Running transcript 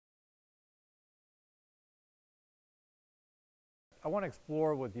I want to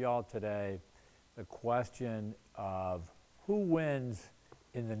explore with y'all today the question of who wins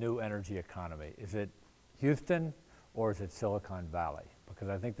in the new energy economy. Is it Houston or is it Silicon Valley? Because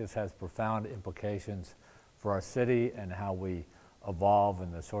I think this has profound implications for our city and how we evolve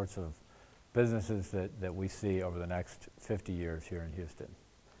and the sorts of businesses that we see over the next 50 years here in Houston.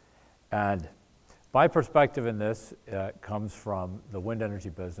 And my perspective in this comes from the wind energy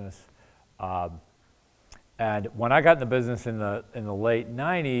business. And when I got in the business in the late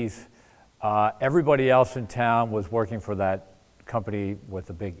 90s, everybody else in town was working for that company with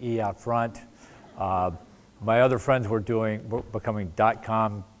the big E out front. My other friends were becoming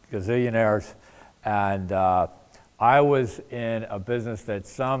 .com gazillionaires, and I was in a business that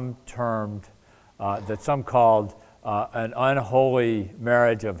some called an unholy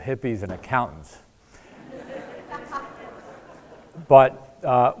marriage of hippies and accountants. But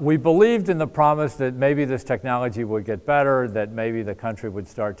we believed in the promise that maybe this technology would get better, that maybe the country would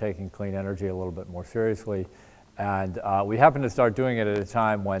start taking clean energy a little bit more seriously. And we happened to start doing it at a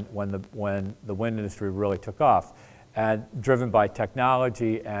time when the wind industry really took off, and driven by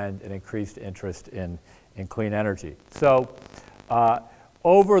technology and an increased interest in clean energy. So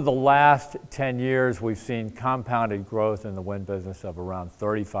over the last 10 years, we've seen compounded growth in the wind business of around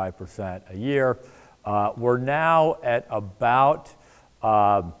 35% a year. We're now at about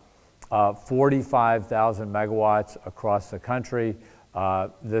 45,000 megawatts across the country.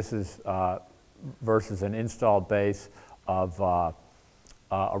 This is versus an installed base of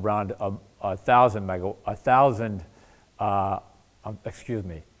around a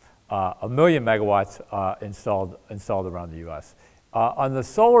million megawatts installed around the U.S. On the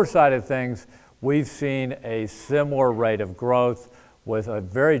solar side of things, we've seen a similar rate of growth with a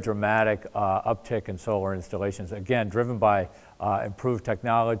very dramatic uptick in solar installations, again, driven by improved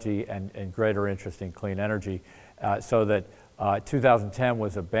technology and greater interest in clean energy, so that 2010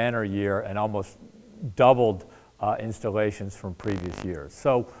 was a banner year and almost doubled installations from previous years.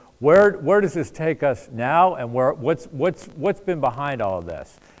 So where does this take us now, and what's been behind all of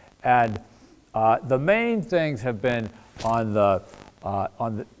this? And the main things have been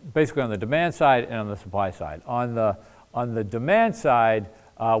basically on the demand side and on the supply side. On the demand side,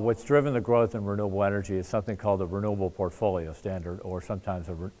 what's driven the growth in renewable energy is something called the Renewable Portfolio Standard, or sometimes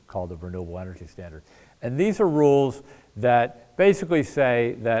called the Renewable Energy Standard. And these are rules that basically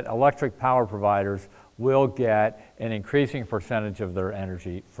say that electric power providers will get an increasing percentage of their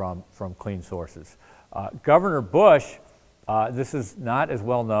energy from clean sources. Governor Bush, this is not as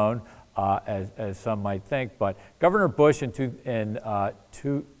well known as some might think, but Governor Bush in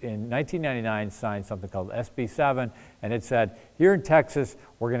 1999 signed something called SB 7, and it said, here in Texas,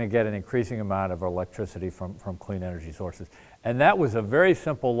 we're going to get an increasing amount of electricity from clean energy sources. And that was a very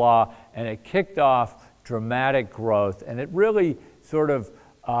simple law, and it kicked off dramatic growth, and it really sort of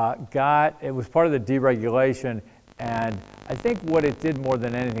it was part of the deregulation, and I think what it did more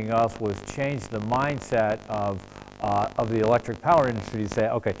than anything else was change the mindset of the electric power industry to say,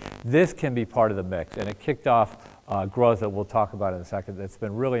 okay, this can be part of the mix, and it kicked off growth that we'll talk about in a second that's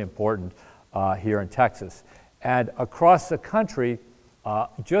been really important here in Texas. And across the country,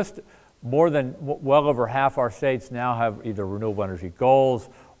 just more than well over half our states now have either renewable energy goals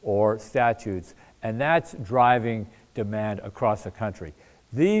or statutes, and that's driving demand across the country.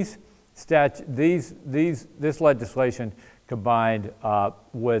 This legislation combined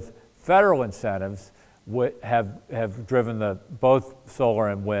with federal incentives have driven both solar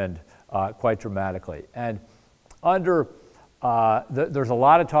and wind quite dramatically. And there's a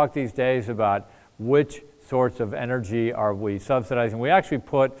lot of talk these days about which sorts of energy are we subsidizing. We actually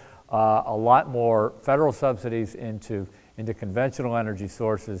put a lot more federal subsidies into conventional energy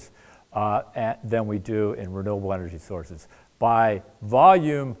sources than we do in renewable energy sources. By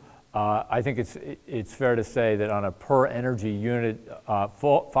volume, I think it's fair to say that on a per energy unit,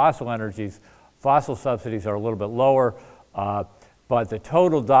 fossil subsidies are a little bit lower, but the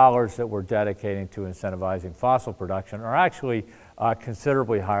total dollars that we're dedicating to incentivizing fossil production are actually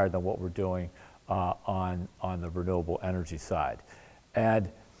considerably higher than what we're doing on the renewable energy side.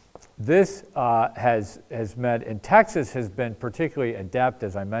 And this has meant, in Texas, has been particularly adept.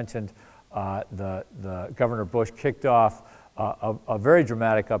 As I mentioned, the Governor Bush kicked off a very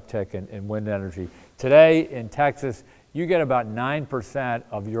dramatic uptick in wind energy. Today in Texas, you get about 9%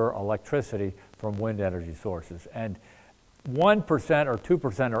 of your electricity from wind energy sources. And 1% or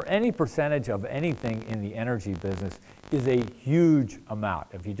 2% or any percentage of anything in the energy business is a huge amount.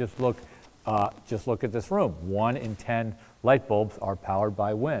 If you just look at this room, 1 in 10 light bulbs are powered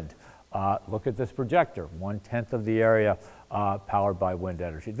by wind. Look at this projector, 1/10 of the area powered by wind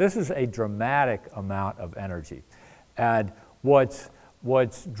energy. This is a dramatic amount of energy. And What's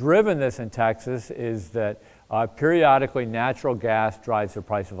driven this in Texas is that periodically natural gas drives the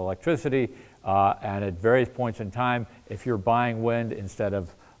price of electricity, and at various points in time, if you're buying wind instead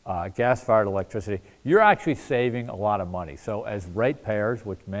of gas-fired electricity, you're actually saving a lot of money. So as ratepayers,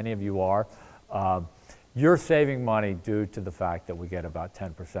 which many of you are, you're saving money due to the fact that we get about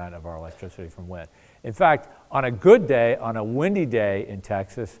 10% of our electricity from wind. In fact, on a good day, on a windy day in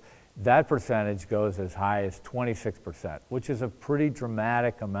Texas, that percentage goes as high as 26%, which is a pretty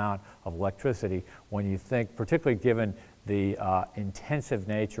dramatic amount of electricity when you think, particularly given the intensive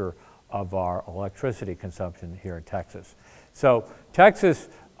nature of our electricity consumption here in Texas. So Texas,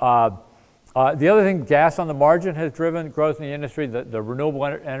 the other thing, gas on the margin has driven growth in the industry. The renewable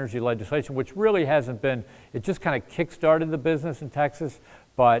energy legislation, which really hasn't been, it just kind of kick-started the business in Texas,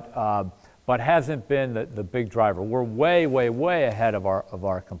 but hasn't been the big driver. We're way, way, way ahead of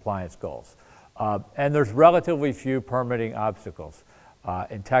our compliance goals. And there's relatively few permitting obstacles.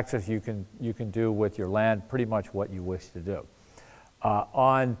 In Texas, you can do with your land pretty much what you wish to do.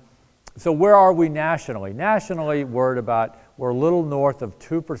 So where are we nationally? Nationally, we're a little north of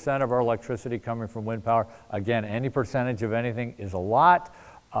 2% of our electricity coming from wind power. Again, any percentage of anything is a lot.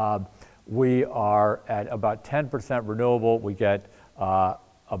 We are at about 10% renewable. We get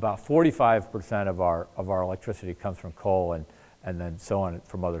about 45% of our electricity comes from coal and then so on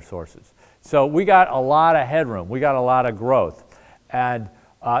from other sources. So we got a lot of headroom. We got a lot of growth. And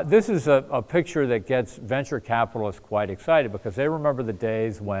this is a picture that gets venture capitalists quite excited because they remember the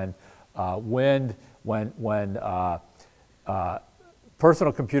days when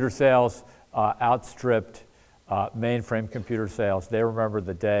personal computer sales outstripped mainframe computer sales. They remember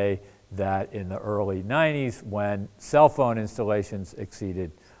the day that in the early 90s when cell phone installations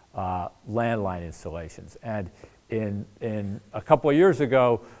exceeded landline installations. And in a couple of years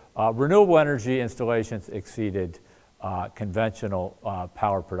ago, renewable energy installations exceeded conventional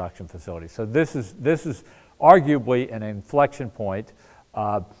power production facilities. So this is arguably an inflection point.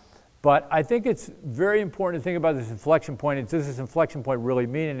 But I think it's very important to think about this inflection point. Does this inflection point really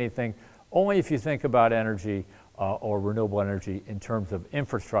mean anything? Only if you think about energy or renewable energy in terms of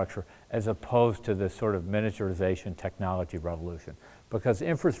infrastructure as opposed to this sort of miniaturization technology revolution. Because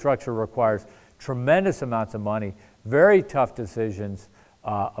infrastructure requires tremendous amounts of money, very tough decisions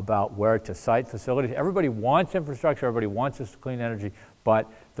about where to site facilities. Everybody wants infrastructure, everybody wants this clean energy, but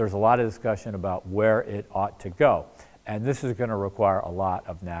there's a lot of discussion about where it ought to go. And this is going to require a lot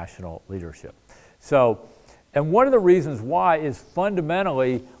of national leadership. So, and one of the reasons why is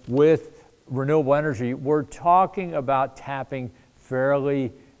fundamentally with renewable energy, we're talking about tapping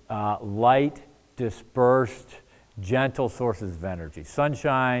fairly light, dispersed, gentle sources of energy,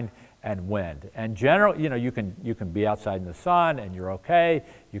 sunshine and wind. And generally, you can be outside in the sun and you're okay.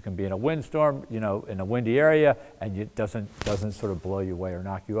 You can be in a windstorm, in a windy area, and it doesn't sort of blow you away or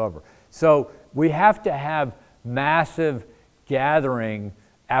knock you over. So we have to have massive gathering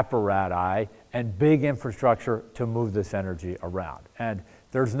apparatus and big infrastructure to move this energy around. And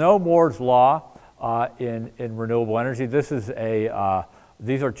there's no Moore's law in renewable energy. This is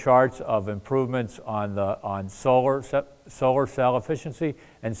these are charts of improvements on solar cell efficiency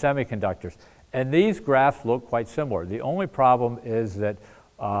and semiconductors. And these graphs look quite similar. The only problem is that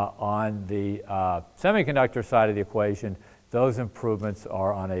on the semiconductor side of the equation, those improvements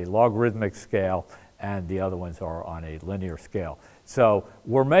are on a logarithmic scale and the other ones are on a linear scale. So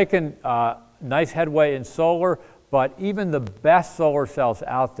we're making nice headway in solar, but even the best solar cells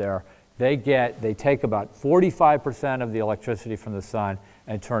out there, they take about 45% of the electricity from the sun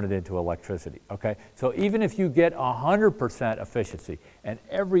and turn it into electricity, okay? So even if you get 100% efficiency and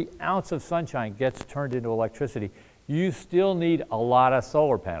every ounce of sunshine gets turned into electricity, you still need a lot of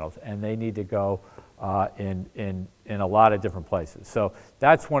solar panels, and they need to go in a lot of different places. So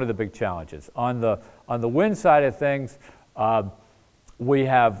that's one of the big challenges. On the wind side of things, we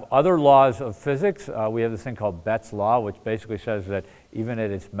have other laws of physics. We have this thing called Betts' law, which basically says that even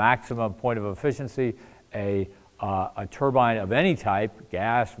at its maximum point of efficiency, a turbine of any type,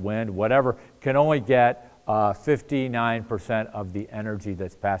 gas, wind, whatever, can only get 59% of the energy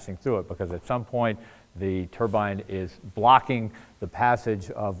that's passing through it, because at some point the turbine is blocking the passage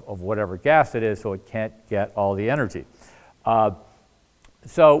of whatever gas it is, so it can't get all the energy.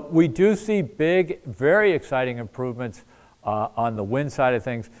 So we do see big, very exciting improvements on the wind side of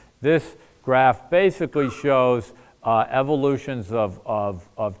things. This graph basically shows evolutions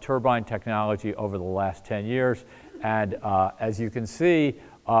of turbine technology over the last 10 years. And as you can see,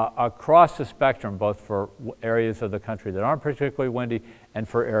 across the spectrum, both for areas of the country that aren't particularly windy and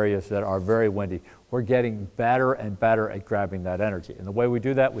for areas that are very windy. We're getting better and better at grabbing that energy. And the way we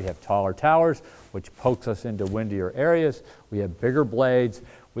do that, we have taller towers, which pokes us into windier areas. We have bigger blades.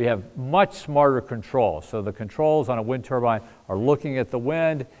 We have much smarter controls. So the controls on a wind turbine are looking at the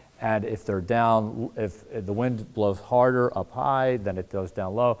wind, and if they're down, if the wind blows harder up high, then it goes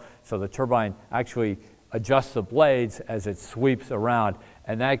down low. So the turbine actually adjusts the blades as it sweeps around,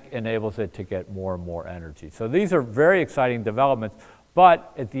 and that enables it to get more and more energy. So these are very exciting developments,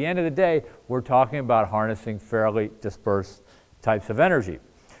 but at the end of the day, we're talking about harnessing fairly dispersed types of energy.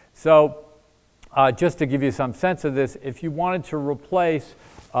 So just to give you some sense of this, if you wanted to replace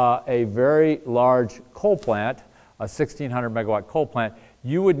a very large coal plant, a 1,600 megawatt coal plant,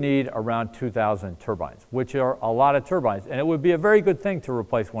 you would need around 2,000 turbines, which are a lot of turbines. And it would be a very good thing to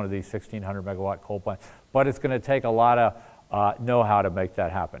replace one of these 1,600 megawatt coal plants, but it's going to take a lot of know-how to make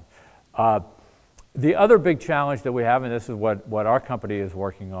that happen. The other big challenge that we have, and this is what our company is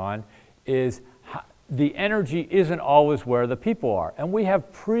working on, is the energy isn't always where the people are. And we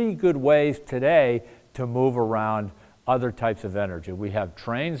have pretty good ways today to move around other types of energy. We have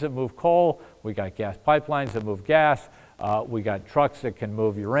trains that move coal, we got gas pipelines that move gas, we got trucks that can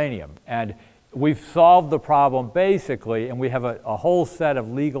move uranium. And we've solved the problem basically, and we have a whole set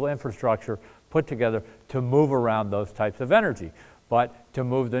of legal infrastructure put together to move around those types of energy. But to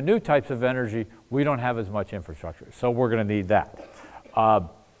move the new types of energy, we don't have as much infrastructure. So we're going to need that.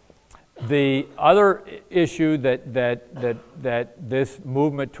 The other issue that this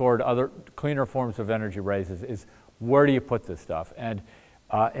movement toward other cleaner forms of energy raises is where do you put this stuff? And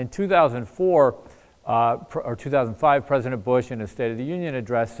in 2004 or 2005, President Bush in his State of the Union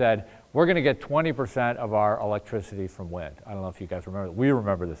address said, we're going to get 20% of our electricity from wind. I don't know if you guys remember. We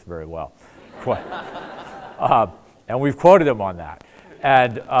remember this very well. And we've quoted him on that.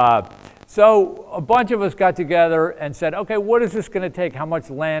 And so a bunch of us got together and said, okay, what is this going to take? How much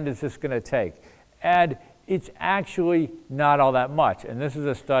land is this going to take? And it's actually not all that much. And this is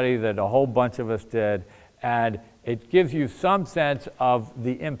a study that a whole bunch of us did. And it gives you some sense of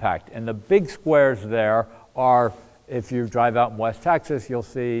the impact. And the big squares there are, if you drive out in West Texas, you'll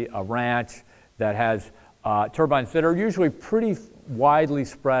see a ranch that has turbines that are usually pretty widely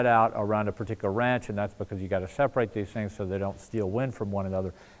spread out around a particular ranch, and that's because you got to separate these things so they don't steal wind from one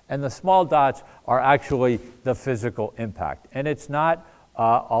another. And the small dots are actually the physical impact, and it's not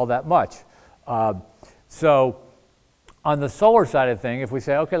all that much. So on the solar side of things, if we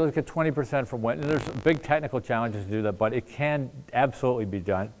say, okay, let's get 20% from wind, and there's big technical challenges to do that, but it can absolutely be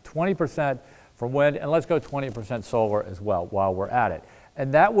done. 20% from wind, and let's go 20% solar as well while we're at it.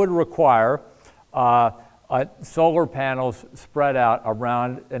 And that would require solar panels spread out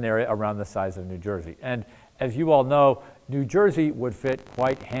around an area around the size of New Jersey. And as you all know, New Jersey would fit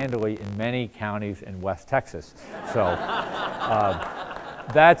quite handily in many counties in West Texas. So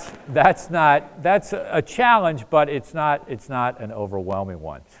that's a challenge, but it's not an overwhelming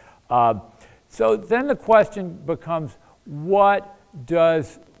one. So then the question becomes, what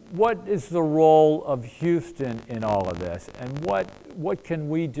is the role of Houston in all of this, and what can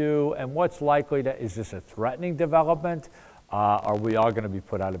we do, and what's likely to, is this a threatening development? Are we all going to be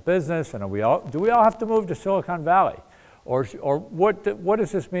put out of business, and do we all have to move to Silicon Valley? Or what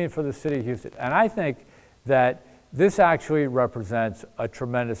does this mean for the city of Houston? And I think that this actually represents a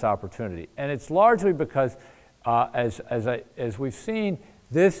tremendous opportunity, and it's largely because, as we've seen,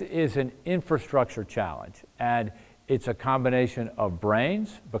 this is an infrastructure challenge, and it's a combination of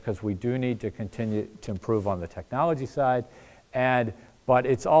brains, because we do need to continue to improve on the technology side, but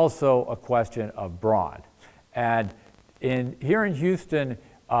it's also a question of brawn. And here in Houston,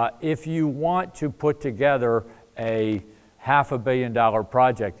 if you want to put together a $500 million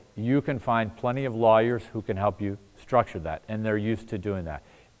project, you can find plenty of lawyers who can help you structure that, and they're used to doing that.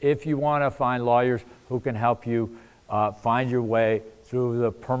 If you want to find lawyers who can help you find your way through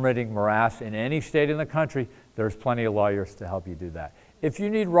the permitting morass in any state in the country, there's plenty of lawyers to help you do that. If you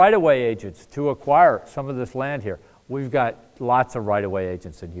need right-of-way agents to acquire some of this land here, we've got lots of right-of-way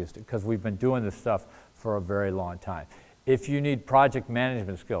agents in Houston because we've been doing this stuff for a very long time. If you need project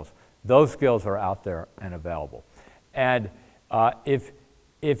management skills, those skills are out there and available. And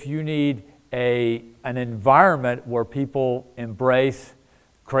if you need an environment where people embrace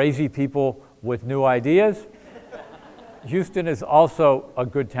crazy people with new ideas, Houston is also a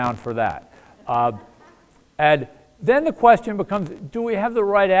good town for that. And then the question becomes, do we have the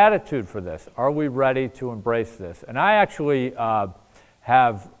right attitude for this? Are we ready to embrace this? And I actually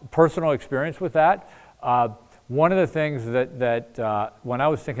have personal experience with that. One of the things that when I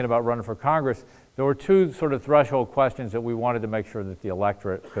was thinking about running for Congress, there were two sort of threshold questions that we wanted to make sure that the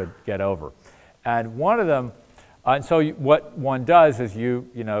electorate could get over. And one of them And so what one does is you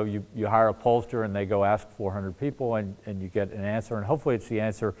hire a pollster and they go ask 400 people and you get an answer, and hopefully it's the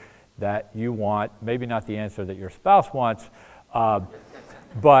answer that you want, maybe not the answer that your spouse wants. So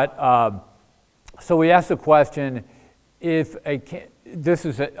we asked the question, this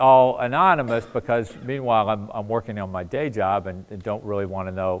is all anonymous because meanwhile I'm working on my day job and don't really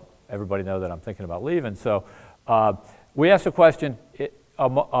want to everybody know that I'm thinking about leaving. So we asked the question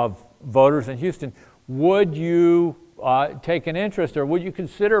of voters in Houston, would you take an interest or would you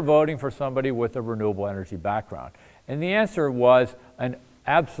consider voting for somebody with a renewable energy background? And the answer was an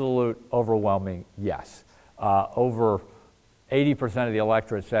absolute overwhelming yes. Over 80% of the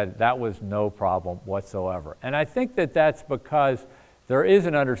electorate said that was no problem whatsoever. And I think that that's because there is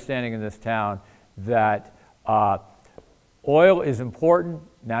an understanding in this town that oil is important,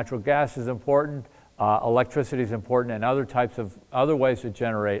 natural gas is important, electricity is important, and other ways to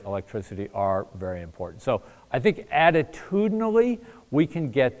generate electricity are very important. So I think attitudinally we can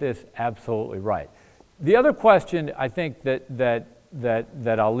get this absolutely right. The other question I think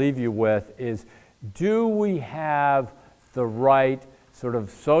that I'll leave you with is, do we have the right sort of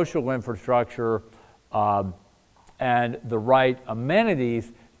social infrastructure and the right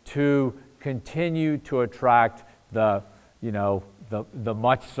amenities to continue to attract the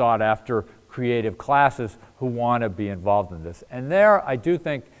much sought after creative classes who want to be involved in this? And there I do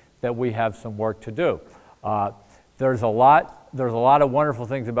think that we have some work to do. There's a lot of wonderful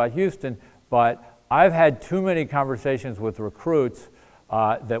things about Houston, but I've had too many conversations with recruits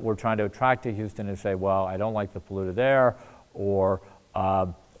that we're trying to attract to Houston and say, well, I don't like the polluted air, or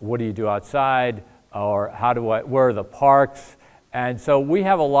what do you do outside, or where are the parks? And so we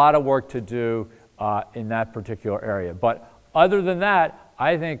have a lot of work to do in that particular area. But other than that,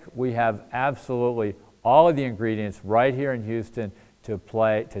 I think we have absolutely all of the ingredients right here in Houston to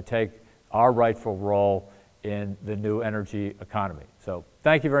take our rightful role in the new energy economy. So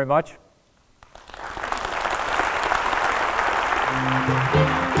thank you very much.